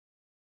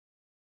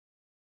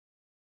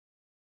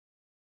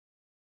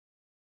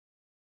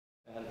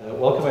And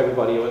welcome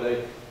everybody. What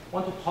I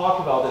want to talk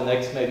about the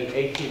next maybe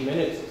 18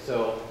 minutes or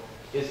so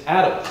is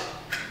atoms.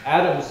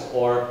 Atoms,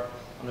 or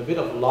on a bit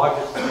of a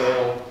larger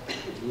scale,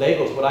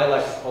 Legos, what I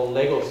like to call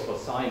Legos for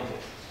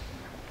scientists.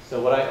 So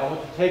what I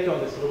want to take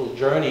on this little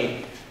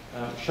journey,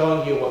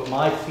 showing you what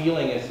my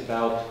feeling is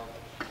about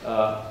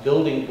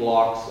building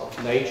blocks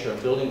of nature,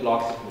 building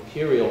blocks of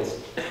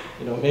materials.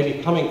 You know,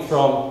 maybe coming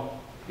from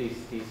these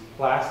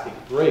plastic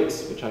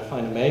bricks, which I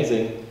find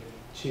amazing,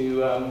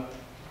 to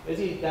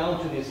basically down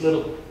to these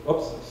little,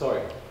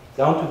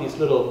 down to these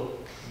little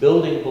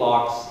building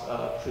blocks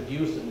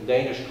produced in a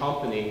Danish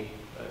company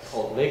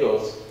called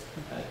Legos,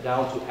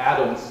 down to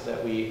atoms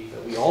that we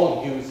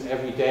all use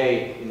every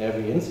day in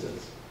every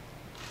instance.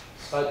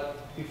 But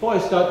before I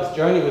start this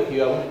journey with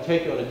you, I want to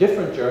take you on a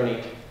different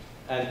journey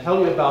and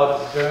tell you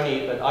about a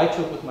journey that I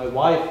took with my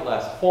wife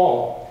last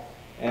fall.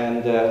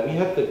 And we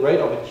had the great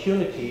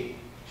opportunity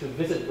to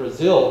visit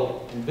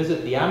Brazil and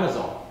visit the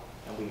Amazon.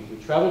 And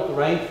we traveled the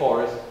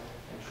rainforest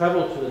and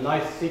traveled to the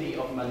nice city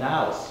of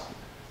Manaus.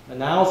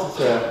 Manaus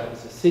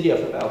is a city of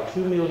about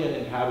 2 million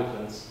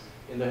inhabitants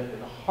in the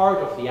heart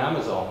of the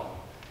Amazon.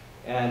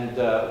 And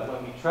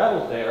when we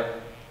traveled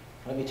there,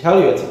 let me tell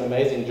you, it's an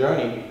amazing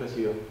journey because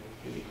you're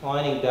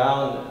declining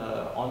down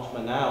onto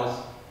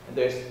Manaus, and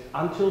there's,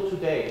 until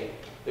today,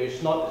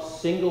 there's not a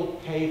single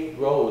paved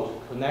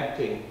road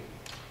connecting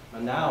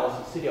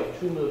Manaus, a city of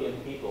 2 million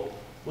people,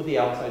 with the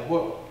outside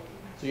world.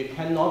 So you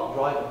cannot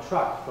drive a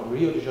truck from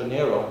Rio de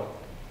Janeiro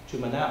to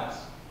Manaus.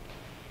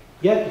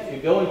 Yet, if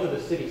you go into the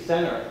city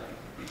center,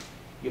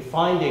 you're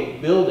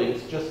finding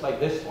buildings just like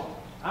this one.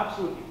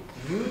 Absolutely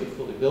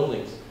beautiful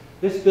buildings.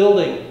 This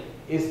building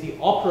is the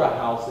Opera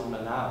House in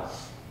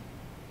Manaus.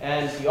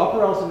 And the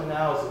Opera House in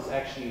Manaus is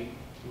actually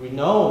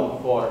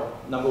renowned for,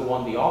 number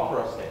one, the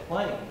operas they're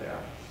playing there.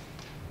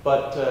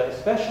 But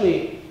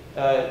especially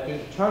during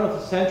the turn of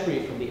the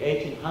century, from the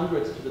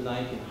 1800s to the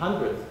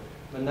 1900s,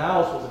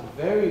 Manaus was a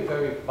very,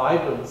 very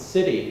vibrant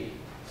city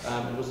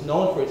and was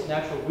known for its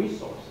natural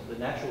resource. And the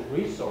natural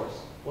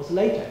resource was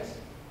latex.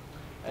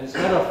 And as a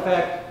matter of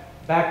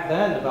fact, back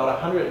then,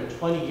 about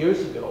 120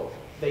 years ago,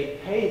 they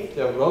paved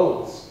their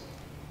roads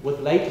with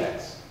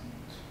latex.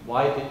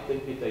 Why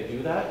did they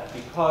do that?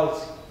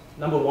 Because,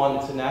 number one,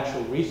 it's a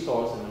natural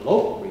resource and a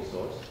local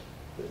resource.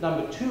 But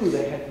number two,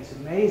 they had these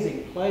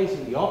amazing plays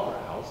in the Opera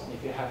House, and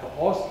if you have the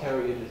horse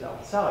carriages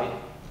outside,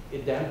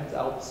 it dampens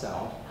out the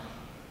sound,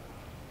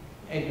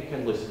 and you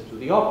can listen to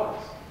the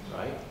operas,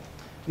 right?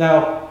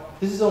 Now,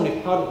 this is only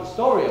part of the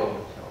story I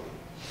want to tell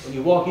you. When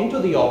you walk into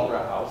the Opera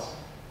House,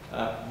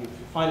 you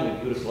find a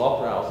beautiful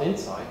opera house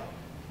inside,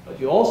 but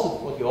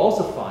what you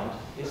also find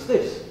is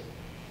this.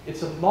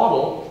 It's a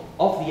model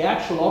of the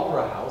actual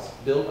opera house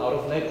built out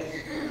of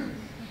Legos.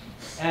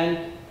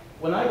 And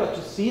when I got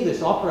to see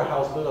this opera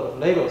house built out of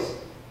Legos,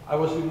 I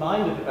was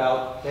reminded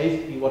about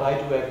basically what I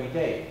do every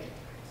day.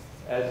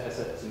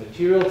 As a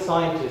material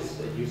scientist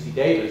at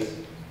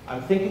TEDxDavis,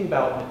 I'm thinking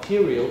about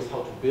materials,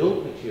 how to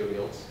build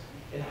materials,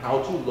 and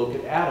how to look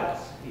at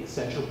atoms, the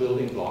essential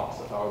building blocks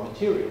of our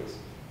materials.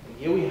 And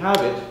here we have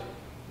it.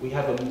 We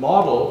have a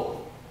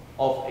model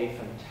of a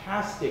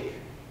fantastic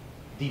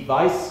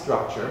device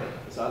structure,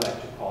 as I like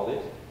to call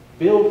it,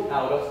 built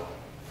out of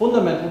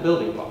fundamental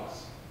building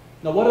blocks.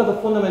 Now, what are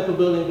the fundamental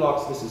building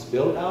blocks this is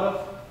built out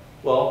of?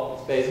 Well,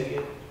 it's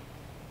basically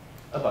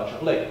a bunch of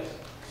Legos,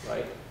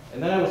 right?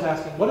 And then I was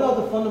asking, what are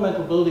the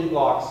fundamental building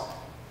blocks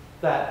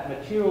that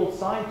material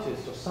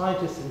scientists or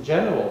scientists in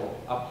general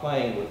are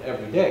playing with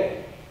every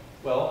day?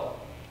 Well,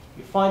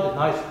 you find a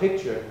nice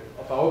picture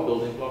of our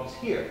building blocks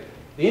here.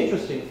 The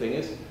interesting thing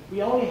is,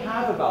 we only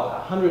have about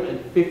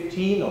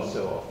 115 or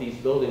so of these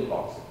building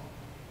blocks.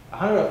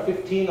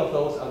 115 of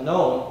those are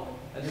known,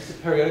 and this is a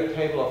periodic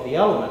table of the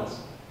elements.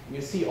 And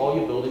you see all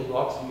your building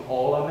blocks we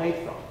all are made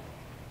from.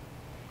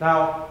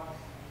 Now,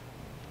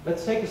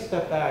 let's take a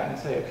step back and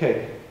say,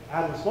 okay,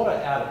 atoms, what are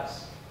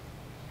atoms?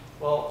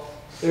 Well,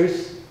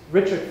 there's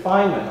Richard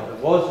Feynman, or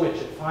there was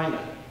Richard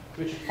Feynman.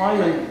 Richard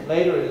Feynman,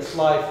 later in his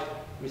life,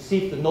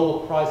 received the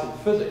Nobel Prize in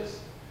Physics.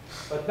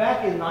 But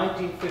back in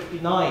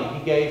 1959,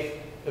 he gave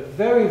a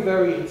very,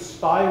 very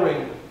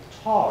inspiring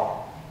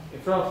talk in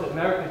front of the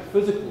American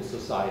Physical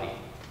Society.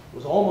 It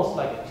was almost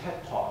like a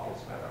TED Talk,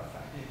 as a matter of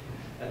fact.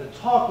 And the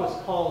talk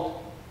was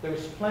called,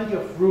 "There's Plenty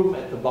of Room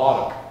at the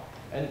Bottom."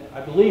 And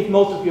I believe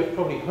most of you have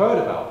probably heard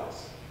about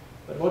this.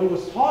 But what he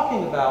was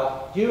talking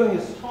about during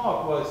his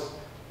talk was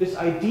this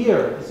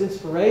idea, this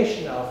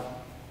inspiration of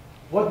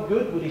what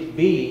good would it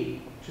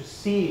be to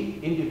see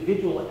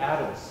individual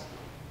atoms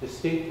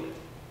distinctly.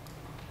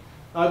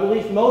 Now, I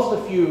believe most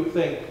of you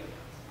think,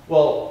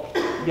 well,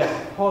 yes,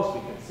 of course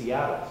we can see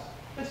atoms.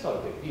 That's not a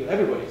big deal.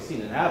 Everybody's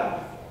seen an atom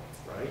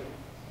before, right?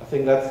 I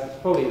think that's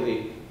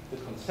probably the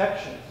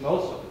conception of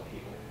most of the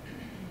people.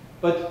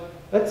 But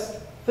let's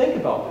think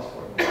about this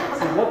for a minute.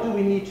 So what do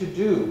we need to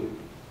do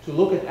to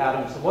look at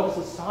atoms, and what is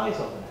the size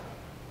of an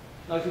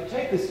atom? Now, if you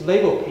take this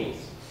Lego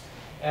piece,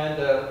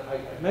 and I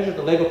measured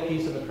the Lego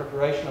piece in the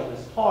preparation of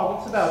this talk,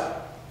 it's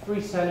about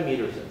 3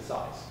 centimeters in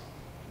size.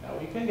 Now,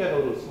 you can get a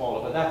little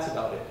smaller, but that's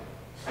about it.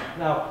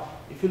 Now,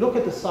 if you look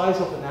at the size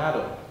of an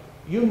atom,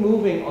 you're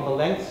moving on the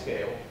length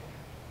scale,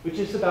 which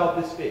is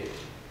about this big.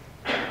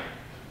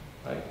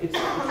 Right? It's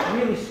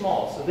really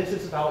small. So this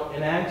is about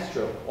an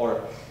angstrom,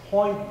 or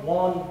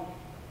 0.1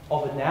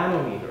 of a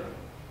nanometer.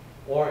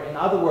 Or in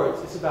other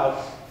words, it's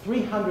about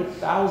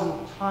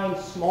 300,000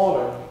 times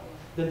smaller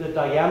than the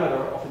diameter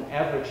of an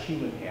average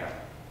human hair.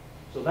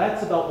 So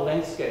that's about the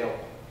length scale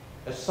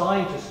a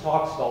scientist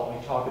talks about when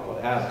we talk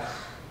about atoms.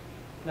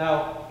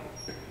 Now,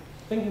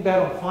 thinking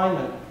about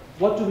Feynman,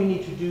 what do we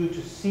need to do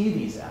to see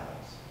these atoms?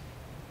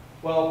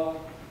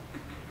 Well,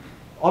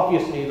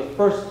 obviously, the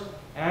first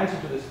answer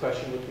to this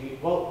question would be,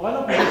 well, why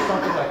don't we use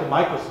something like a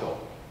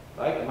microscope?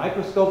 Right? A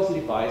microscope is a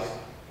device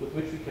with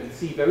which we can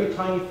see very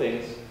tiny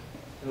things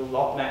in a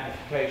lot of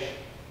magnification.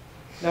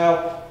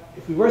 Now,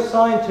 if we were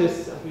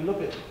scientists and we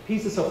look at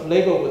pieces of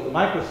Lego with a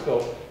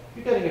microscope,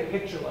 you're getting a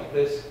picture like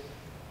this,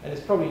 and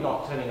it's probably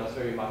not telling us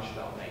very much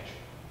about nature.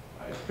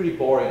 Right? It's pretty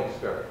boring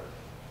experiment.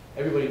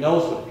 Everybody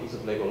knows what a piece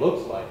of Lego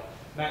looks like.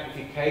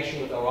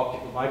 Magnification with our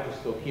optical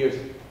microscope here is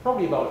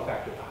probably about a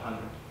factor of 100.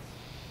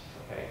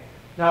 Okay?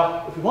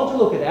 Now, if we want to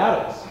look at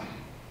atoms,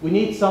 we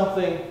need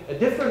something, a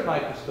different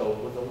microscope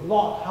with a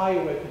lot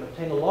higher, where we can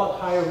obtain a lot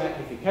higher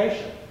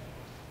magnification.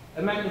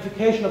 A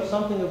magnification of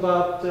something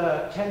about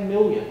 10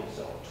 million or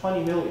so,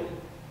 20 million.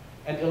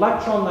 And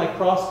electron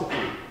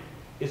microscopy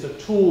is a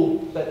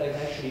tool that can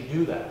actually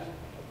do that.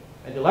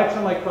 And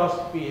electron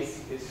microscopy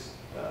is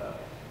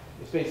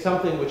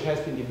something which has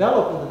been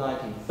developed in the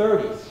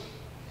 1930s,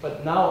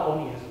 but now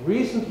only has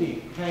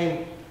recently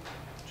came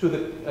to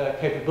the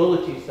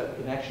capabilities that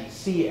we can actually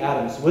see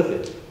atoms with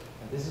it.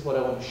 And this is what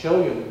I want to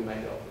show you in the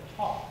remainder of the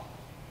talk.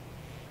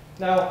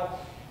 Now,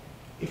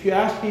 if you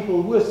ask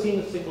people who has seen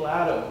a single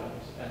atom,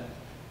 and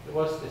there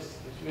was this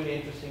really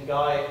interesting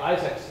guy,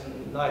 Isaacson,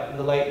 in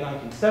the late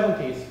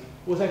 1970s,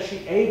 who was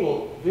actually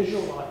able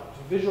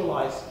to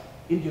visualize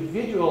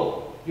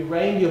individual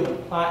uranium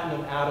and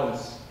platinum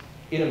atoms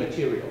in a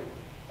material.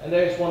 And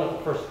there's one of the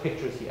first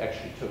pictures he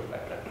actually took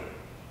back then.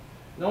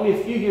 And only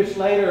a few years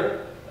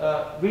later,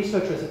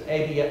 researchers at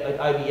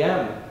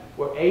IBM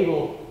were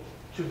able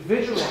to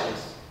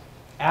visualize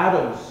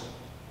atoms,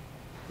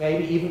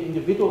 maybe even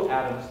individual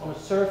atoms, on the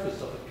surface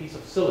of a piece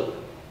of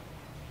silicon.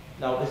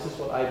 Now, this is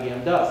what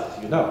IBM does,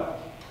 as you know.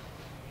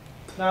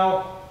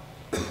 Now,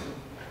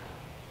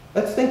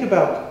 let's think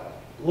about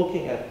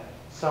looking at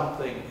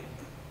something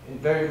in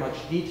very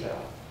much detail.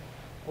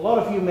 A lot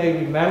of you may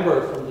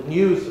remember from the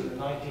news in the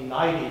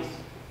 1990s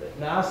that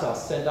NASA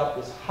sent up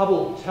this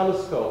Hubble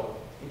telescope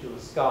into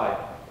the sky.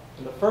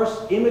 And the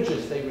first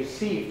images they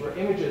received were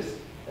images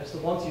as the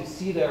ones you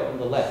see there on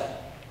the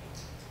left.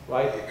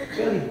 Right?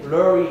 Fairly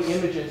blurry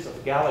images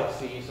of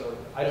galaxies, or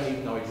I don't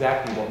even know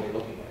exactly what we're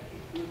looking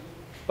at here.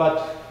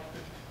 But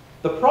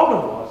the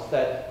problem was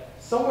that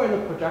somewhere in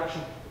the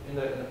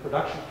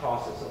production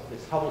process of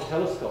this Hubble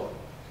telescope,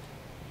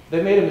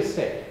 they made a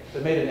mistake.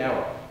 They made an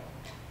error.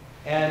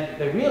 And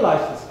they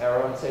realized this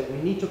error and said,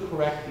 we need to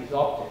correct these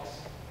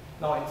optics.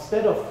 Now,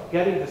 instead of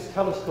getting this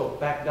telescope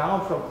back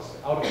down out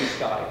of the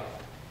sky,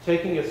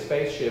 taking a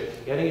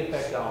spaceship, getting it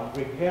back down,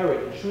 repair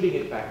it, and shooting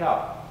it back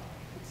up,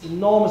 it's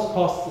enormous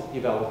costs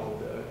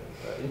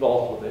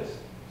involved with this.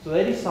 So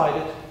they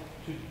decided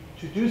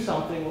to do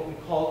something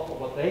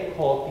what they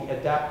called the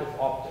adaptive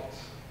optics.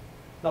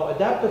 Now,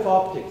 adaptive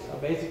optics are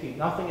basically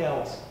nothing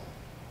else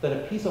than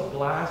a piece of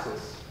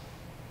glasses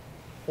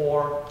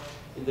for,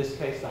 in this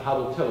case, the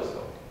Hubble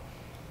telescope.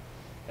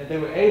 And they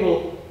were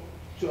able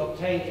to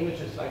obtain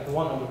images like the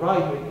one on the right,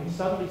 where you can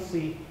suddenly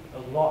see a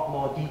lot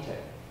more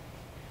detail.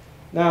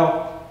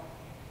 Now,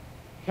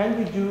 can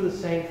we do the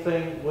same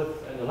thing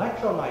with an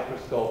electron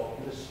microscope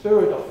in the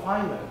spirit of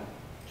Feynman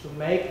to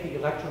make the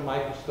electron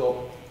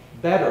microscope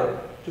better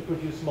to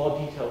produce more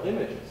detailed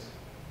images?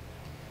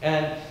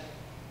 And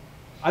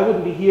I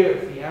wouldn't be here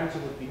if the answer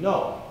would be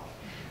no.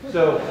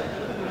 So,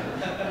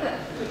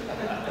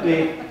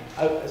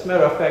 as a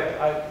matter of fact,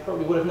 I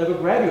probably would have never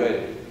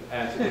graduated if the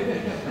answer would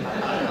be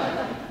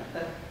no.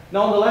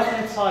 Now, on the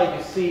left-hand side,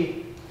 you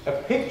see a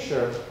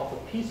picture of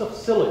a piece of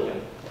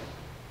silicon.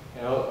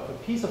 A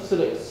piece of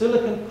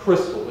silicon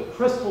crystal. The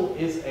crystal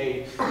is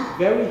a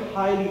very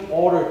highly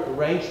ordered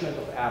arrangement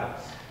of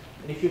atoms.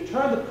 And if you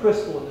turn the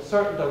crystal in a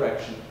certain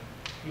direction,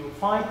 you will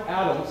find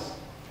atoms,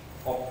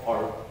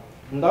 or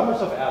numbers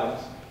of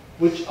atoms,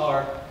 which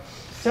are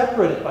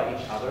separated by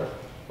each other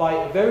by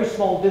a very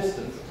small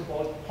distance. It's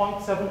about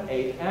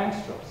 0.78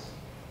 angstroms.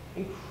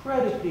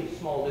 Incredibly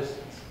small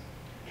distance.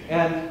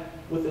 And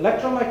with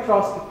electron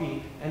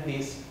microscopy and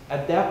these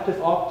adaptive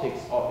optics,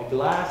 or a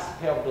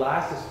pair of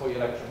glasses for your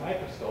electron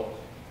microscope,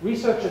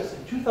 researchers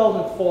in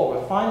 2004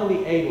 were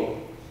finally able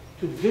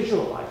to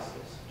visualize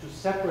this, to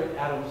separate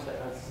atoms that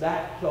are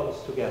that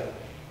close together.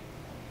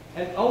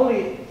 And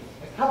only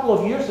a couple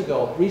of years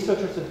ago,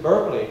 researchers at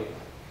Berkeley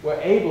were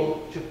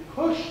able to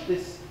push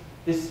this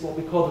what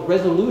we call the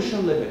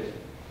resolution limit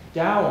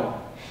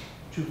down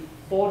to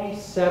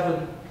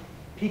 47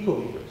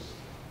 picoliters,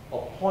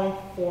 or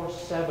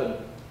 0.47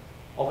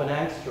 of an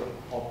angstrom,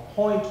 or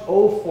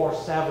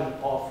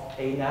 0.047 of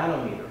a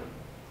nanometer.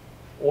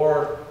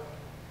 or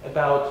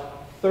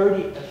about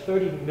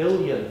 30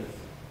 millionth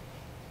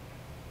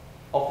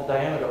of the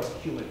diameter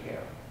of human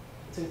hair.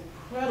 It's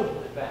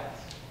incredibly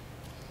advanced.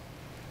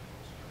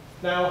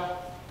 Now,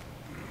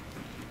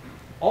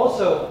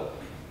 also,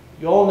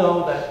 you all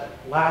know that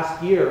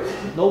last year,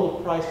 the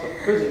Nobel Prize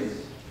for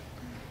Physics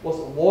was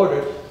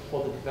awarded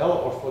for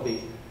the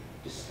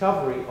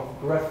discovery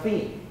of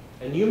graphene,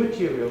 a new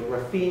material.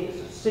 Graphene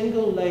is a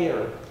single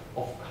layer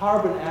of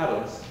carbon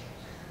atoms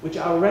which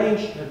are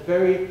arranged in a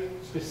very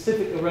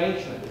specific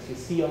arrangement, as you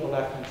see on the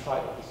left-hand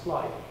side of the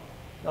slide.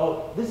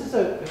 Now, this is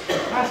a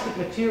fantastic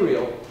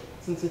material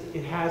since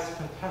it has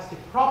fantastic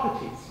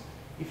properties.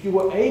 If you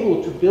were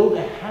able to build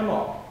a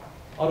hammock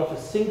out of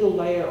a single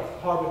layer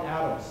of carbon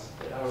atoms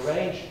that are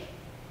arranged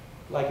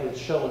like it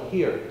is shown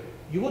here,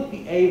 you would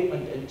be able,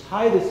 and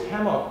tie this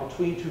hammock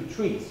between two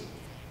trees,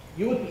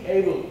 you would be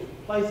able to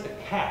place a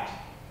cat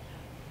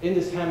in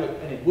this hammock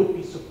and it would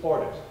be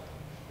supported.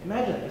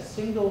 Imagine a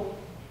single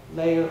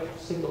layer of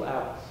single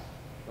atoms,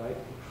 right?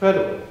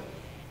 Incredible.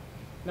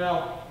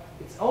 Now,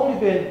 it's only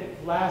been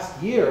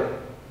last year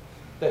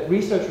that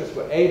researchers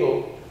were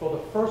able, for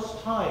the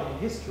first time in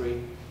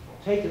history,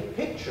 take a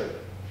picture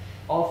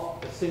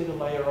of a single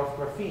layer of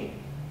graphene.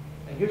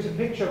 And here's a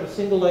picture of a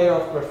single layer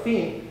of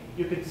graphene.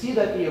 You can see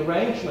that the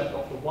arrangement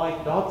of the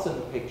white dots in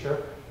the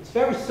picture is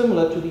very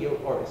similar to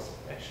or is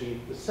actually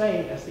the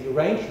same as the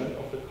arrangement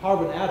of the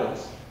carbon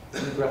atoms in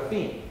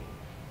graphene.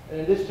 And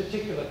in this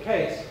particular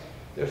case,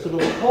 there's a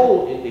little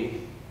hole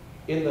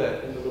in the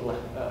little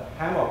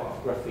hammock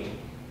of graphene.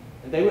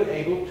 And they were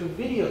able to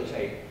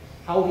videotape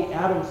how the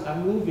atoms are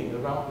moving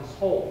around this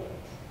hole,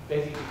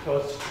 basically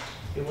because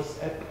it was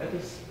at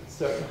a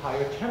certain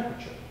higher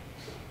temperature.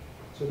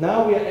 So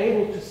now we are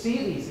able to see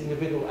these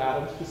individual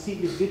atoms, to see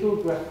individual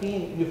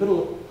graphene,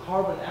 individual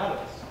carbon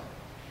atoms.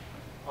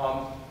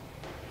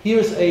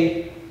 Here's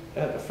a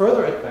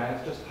further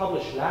advance just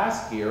published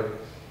last year,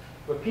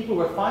 where people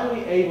were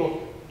finally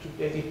able to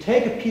basically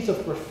take a piece of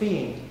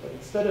graphene, but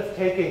instead of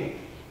taking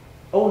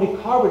only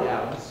carbon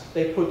atoms,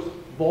 they put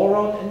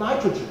boron and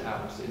nitrogen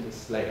atoms in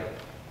this layer.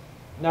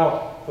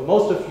 Now, for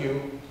most of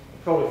you,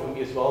 probably for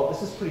me as well,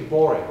 this is pretty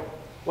boring.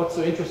 What's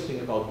so interesting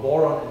about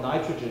boron and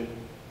nitrogen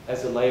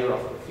as a layer of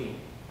graphene?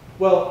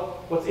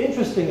 Well, what's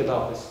interesting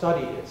about this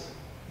study is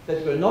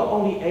that we're not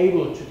only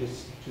able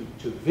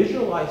to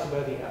visualize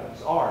where the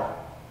atoms are,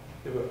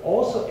 but we're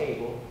also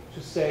able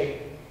to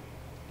say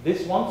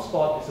this one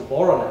spot is a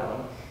boron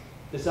atom,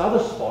 this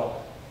other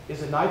spot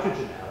is a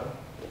nitrogen atom,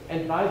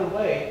 and by the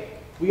way,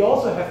 we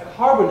also have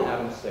carbon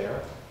atoms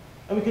there,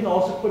 and we can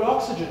also put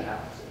oxygen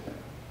atoms in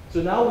there.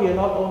 So now we are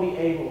not only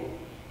able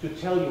to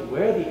tell you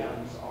where the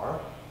atoms are,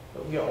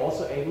 but we are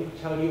also able to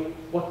tell you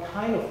what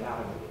kind of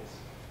atom it is.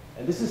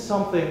 And this is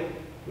something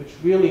which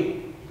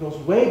really goes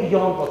way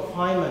beyond what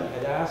Feynman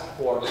had asked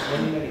for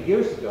many, many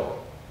years ago.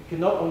 You can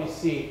not only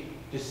see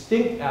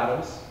distinct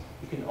atoms,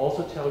 we can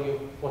also tell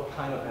you what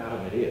kind of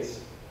atom it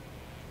is.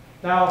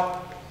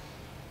 Now,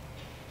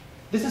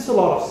 this is a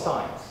lot of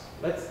science.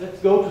 Let's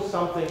go to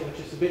something which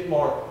is a bit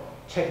more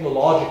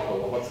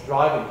technological, or what's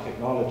driving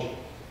technology.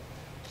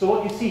 So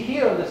what you see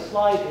here on this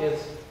slide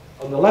is,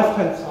 on the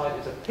left-hand side,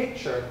 is a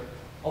picture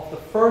of the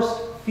first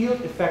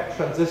field effect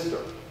transistor.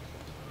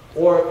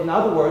 Or in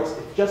other words,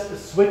 it's just a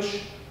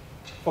switch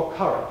for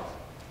current.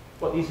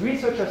 What these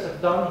researchers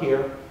have done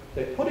here,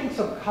 they're putting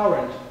some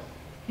current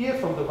here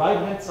from the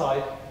right-hand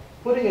side,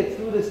 putting it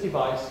through this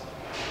device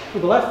to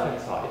the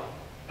left-hand side.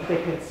 And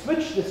they can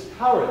switch this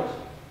current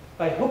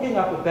by hooking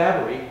up a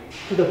battery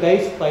to the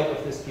base plate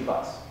of this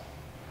device.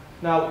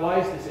 Now, why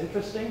is this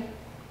interesting?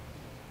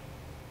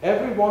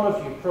 Every one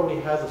of you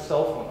probably has a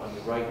cell phone on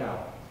you right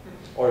now,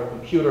 or a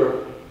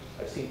computer.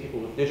 I've seen people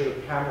with digital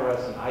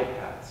cameras and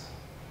iPads.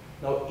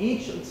 Now,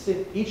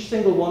 each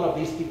single one of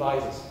these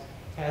devices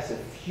has a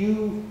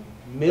few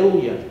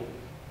million,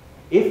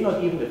 if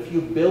not even a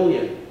few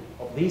billion,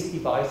 of these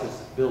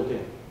devices built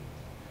in.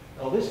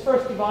 Now, this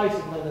first device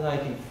in the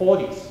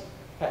 1940s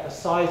had a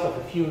size of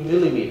a few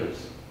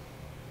millimeters.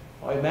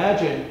 Now,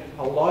 imagine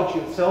how large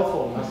your cell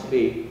phone must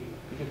be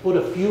if you put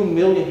a few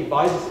million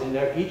devices in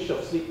there,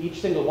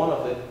 each single one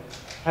of them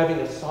having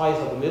a size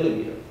of a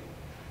millimeter.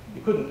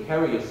 You couldn't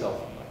carry your cell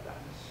phone like that.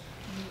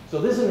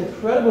 So this is an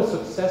incredible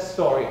success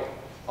story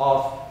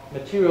of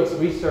materials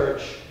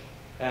research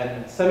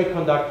and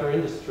semiconductor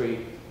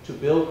industry to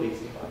build these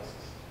devices.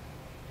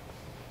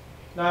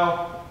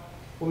 Now,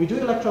 when we do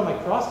electron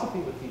microscopy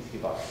with these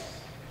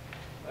devices,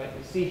 right,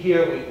 you see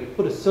here we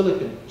put a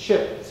silicon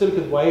chip,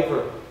 silicon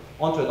wafer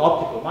onto an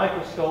optical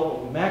microscope,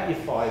 and we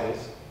magnify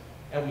this,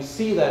 and we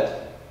see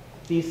that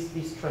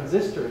these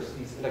transistors,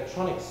 these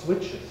electronic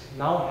switches,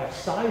 now have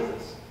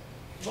sizes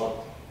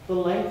about the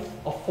length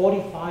of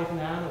 45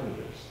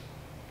 nanometers.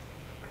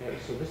 Okay,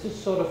 so this is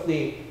sort of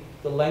the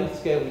length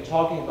scale we're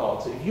talking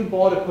about. So if you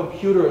bought a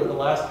computer in the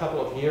last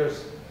couple of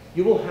years,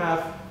 you will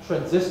have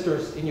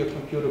transistors in your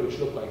computer which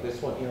look like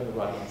this one here on the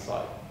right-hand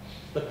side.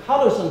 The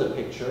colors in the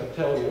picture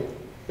tell you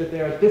that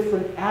there are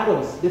different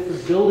atoms,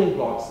 different building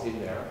blocks in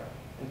there,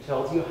 and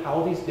tells you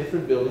how these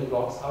different building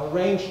blocks are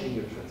arranged in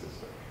your transistor.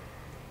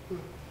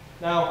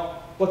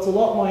 Now, what's a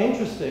lot more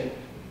interesting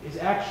is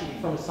actually,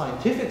 from a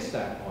scientific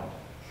standpoint,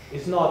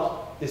 is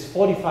not this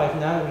 45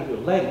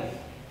 nanometer length,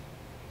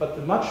 but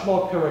the much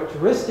more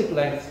characteristic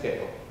length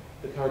scale,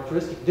 the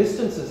characteristic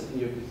distances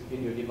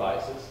in your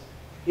devices,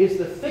 is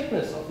the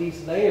thickness of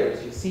these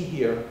layers you see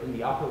here in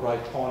the upper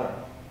right corner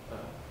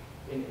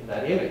in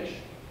that image.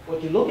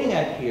 What you're looking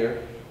at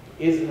here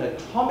is an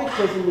atomic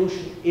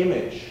resolution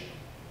image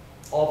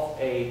of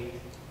a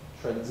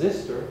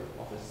transistor,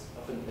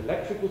 of an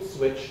electrical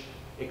switch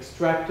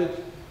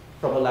extracted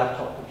from a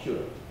laptop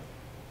computer.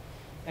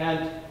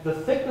 And the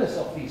thickness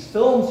of these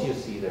films you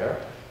see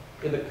there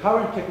in the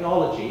current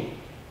technology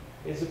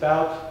is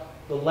about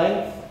the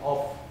length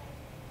of,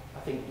 I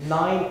think,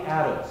 9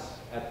 atoms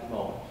at the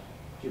moment.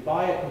 If you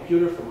buy a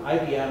computer from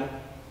IBM,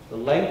 the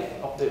length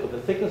of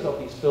the thickness of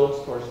these films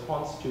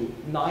corresponds to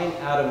 9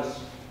 atoms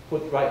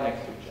put right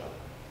next to each other.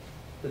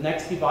 The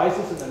next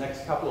devices in the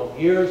next couple of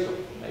years, or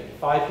maybe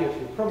 5 years,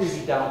 will probably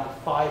be down to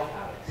 5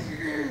 atoms.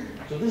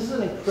 So this is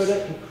an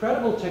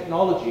incredible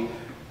technology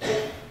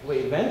where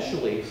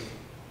eventually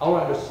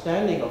our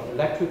understanding of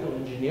electrical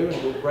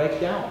engineering will break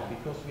down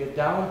because we are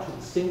down to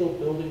the single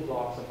building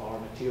blocks of our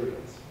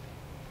materials.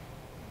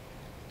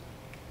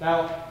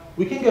 Now,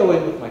 we can go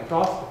in with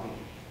microscopy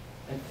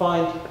and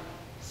find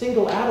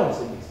single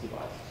atoms in these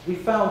devices. We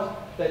found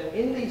that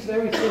in these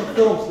very thin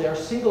films, there are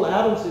single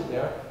atoms in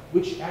there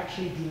which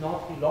actually do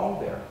not belong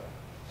there.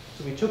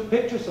 So we took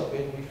pictures of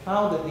it and we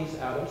found that these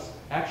atoms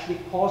actually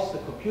cause the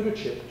computer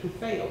chip to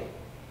fail.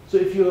 So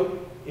if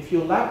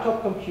your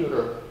laptop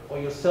computer or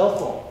your cell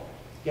phone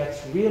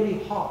gets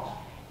really hot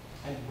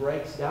and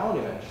breaks down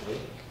eventually,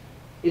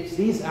 it's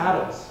these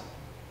atoms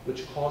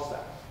which cause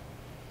that.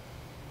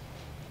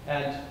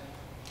 And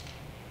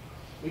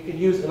we can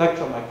use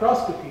electron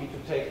microscopy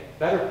to take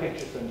better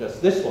pictures than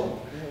just this one.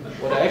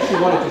 What I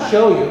actually wanted to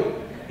show you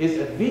is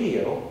a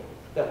video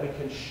that we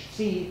can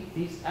see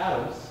these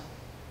atoms.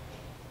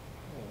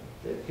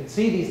 We can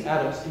see these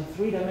atoms in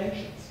 3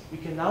 dimensions. We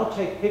can now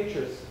take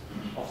pictures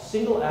of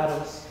single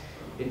atoms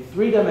in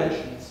 3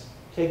 dimensions,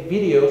 take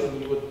videos,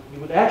 and you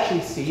would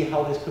actually see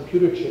how this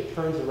computer chip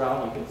turns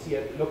around. You can see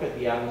it, look at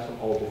the atoms from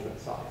all different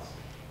sides.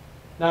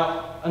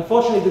 Now,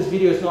 unfortunately, this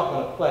video is not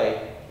going to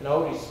play. And I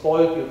already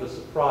spoiled you the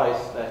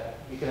surprise that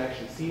you can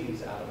actually see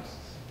these atoms.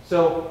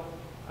 So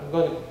I'm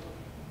going to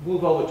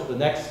move over to the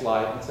next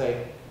slide and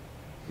say,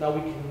 now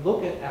we can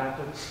look at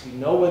atoms. We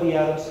know where the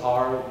atoms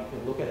are. We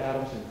can look at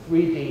atoms in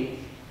 3D. We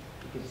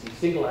can see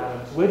single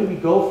atoms. Where do we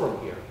go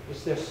from here?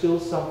 Is there still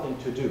something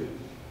to do?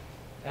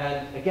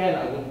 And again,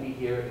 I wouldn't be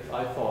here if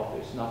I thought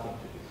there's nothing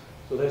to do.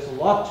 So there's a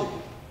lot to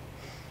do.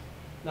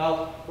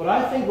 Now, what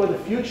I think where the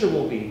future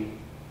will be,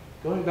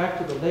 going back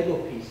to the Lego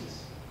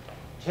pieces,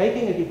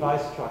 taking a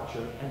device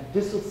structure and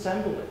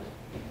disassemble it,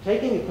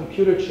 taking a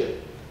computer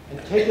chip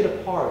and take it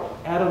apart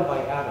atom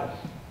by atom,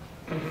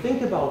 and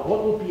think about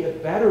what would be a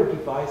better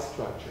device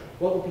structure,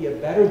 what would be a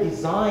better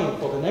design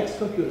for the next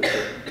computer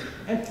chip,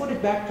 and put it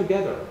back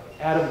together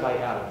atom by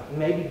atom, and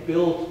maybe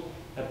build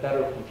a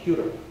better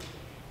computer.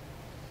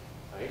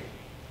 Right?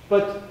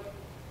 But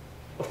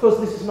of course,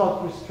 this is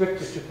not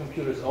restricted to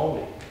computers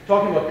only.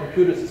 Talking about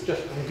computers is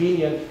just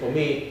convenient for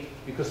me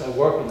because I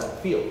work in that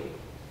field.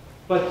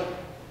 But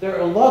there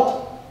are a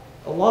lot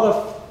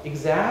of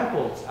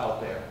examples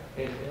out there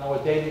in our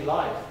daily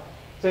life.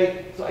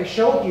 So I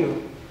showed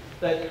you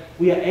that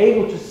we are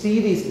able to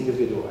see these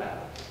individual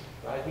atoms,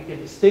 right? We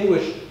can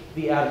distinguish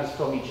the atoms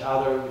from each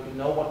other. We can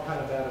know what kind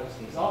of atoms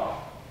these are.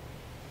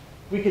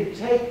 We can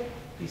take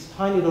these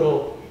tiny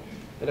little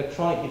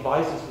electronic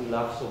devices we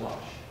love so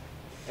much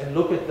and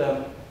look at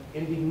them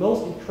in the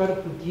most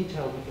incredible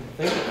detail we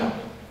can think about.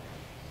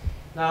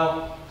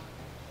 Now,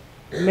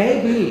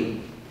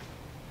 maybe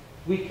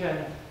we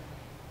can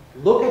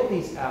look at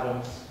these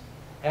atoms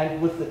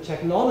and with the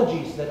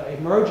technologies that are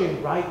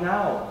emerging right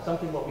now,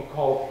 something what we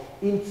call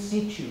in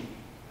situ,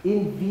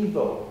 in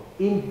vivo,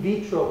 in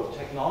vitro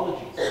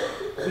technologies,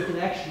 we can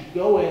actually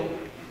go in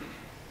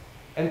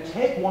and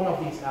take one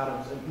of these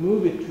atoms and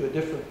move it to a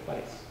different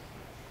place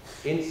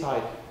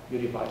inside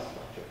your device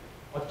structure.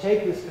 Or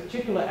take this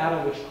particular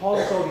atom which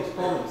causes all these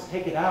problems,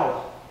 take it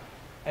out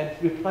and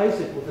replace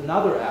it with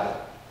another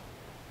atom.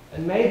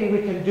 And maybe we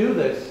can do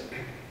this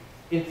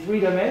in 3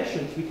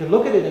 dimensions. We can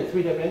look at it in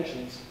 3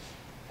 dimensions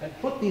and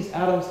put these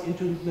atoms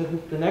into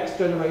the next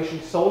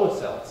generation solar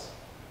cells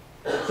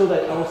so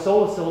that our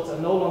solar cells are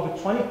no longer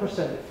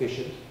 20%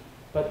 efficient,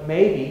 but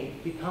maybe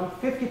become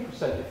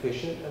 50%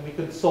 efficient and we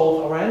can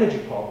solve our energy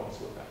problems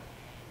with them.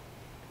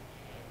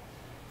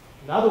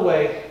 Another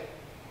way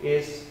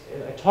is,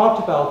 I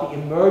talked about the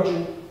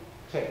emerging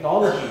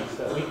technologies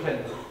that we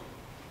can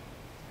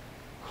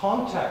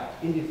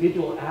contact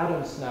individual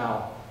atoms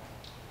now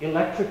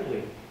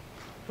electrically,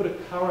 put a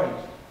current,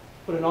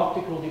 put an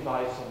optical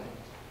device on it.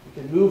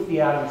 We can move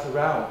the atoms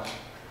around.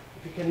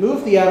 If we can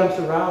move the atoms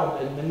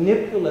around and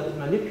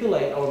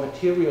manipulate our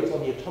materials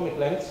on the atomic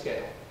length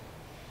scale,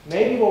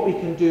 maybe what we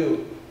can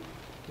do,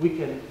 we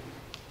can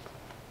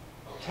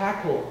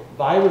tackle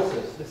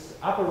viruses. This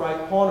upper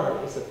right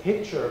corner is a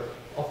picture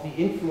of the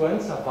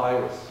influenza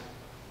virus.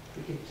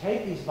 we can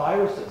take these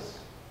viruses,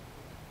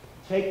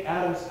 take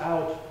atoms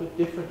out, put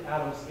different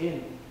atoms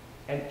in,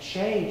 and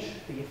change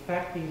the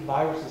effect these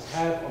viruses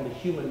have on the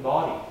human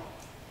body.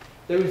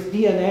 There is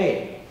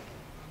DNA.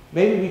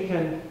 Maybe we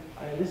can,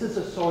 this is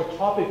a sore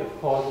topic, of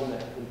course,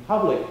 in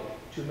public,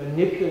 to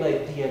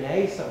manipulate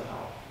DNA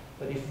somehow.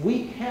 But if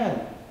we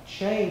can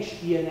change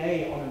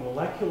DNA on a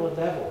molecular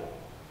level,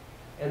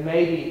 and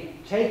maybe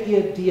take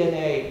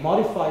DNA,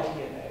 modified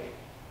DNA,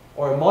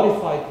 or a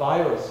modified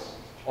virus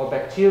or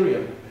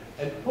bacterium,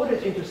 and put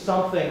it into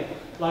something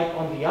like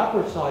on the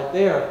upper side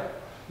there,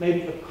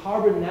 maybe a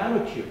carbon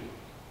nanotube.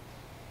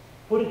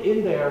 Put it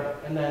in there,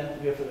 and then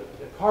we have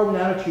a carbon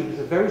nanotube is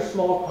a very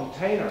small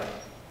container,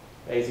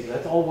 basically.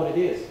 That's all what it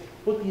is.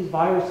 Put these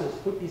viruses,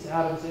 put these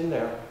atoms in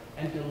there,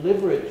 and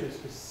deliver it to a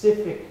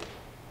specific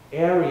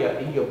area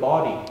in your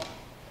body.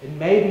 And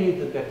maybe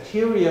the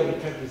bacteria we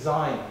can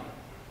design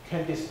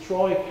can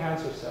destroy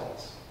cancer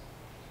cells.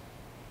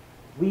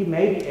 We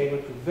may be able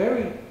to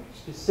very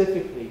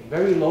specifically,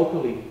 very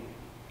locally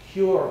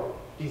cure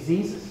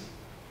diseases,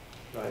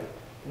 right?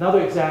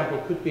 Another example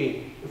could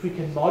be if we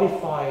can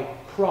modify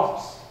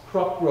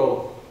crop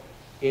growth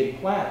in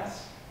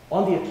plants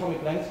on the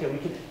atomic length scale, we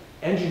can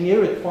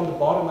engineer it from the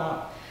bottom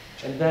up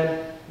and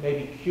then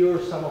maybe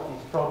cure some of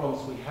these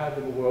problems we have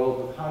in the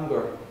world with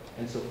hunger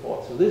and so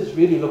forth. So this is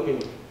really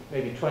looking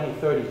maybe 20,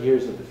 30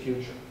 years in the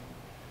future.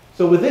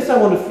 So with this I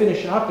want to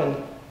finish up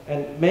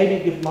and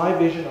maybe give my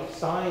vision of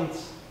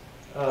science,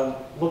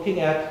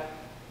 looking at,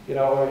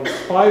 or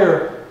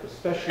inspire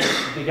especially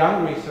the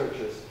young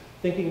researchers,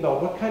 thinking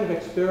about what kind of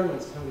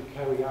experiments can we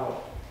carry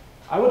out.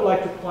 I would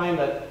like to claim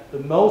that the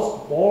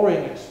most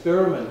boring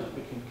experiment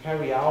we can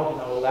carry out in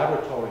our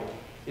laboratory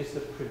is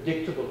the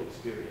predictable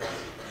experience,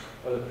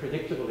 or the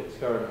predictable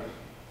experiment.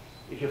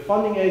 If your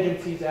funding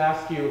agencies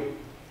ask you,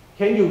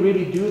 can you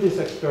really do this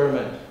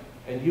experiment?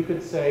 And you can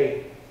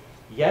say,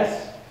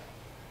 yes,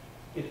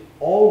 it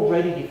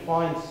already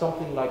defines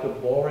something like a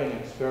boring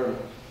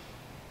experiment.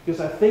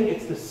 Because I think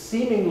it's the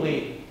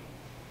seemingly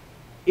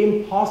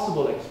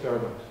impossible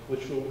experiment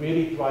which will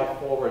really drive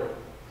forward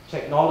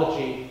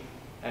technology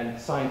and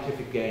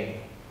scientific gain.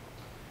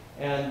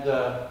 And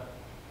the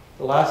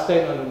last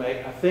statement to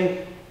make, I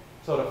think,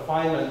 sort of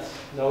Feynman's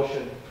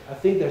notion, I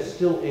think there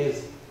still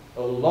is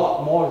a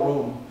lot more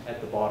room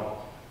at the bottom.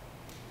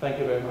 Thank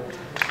you very much.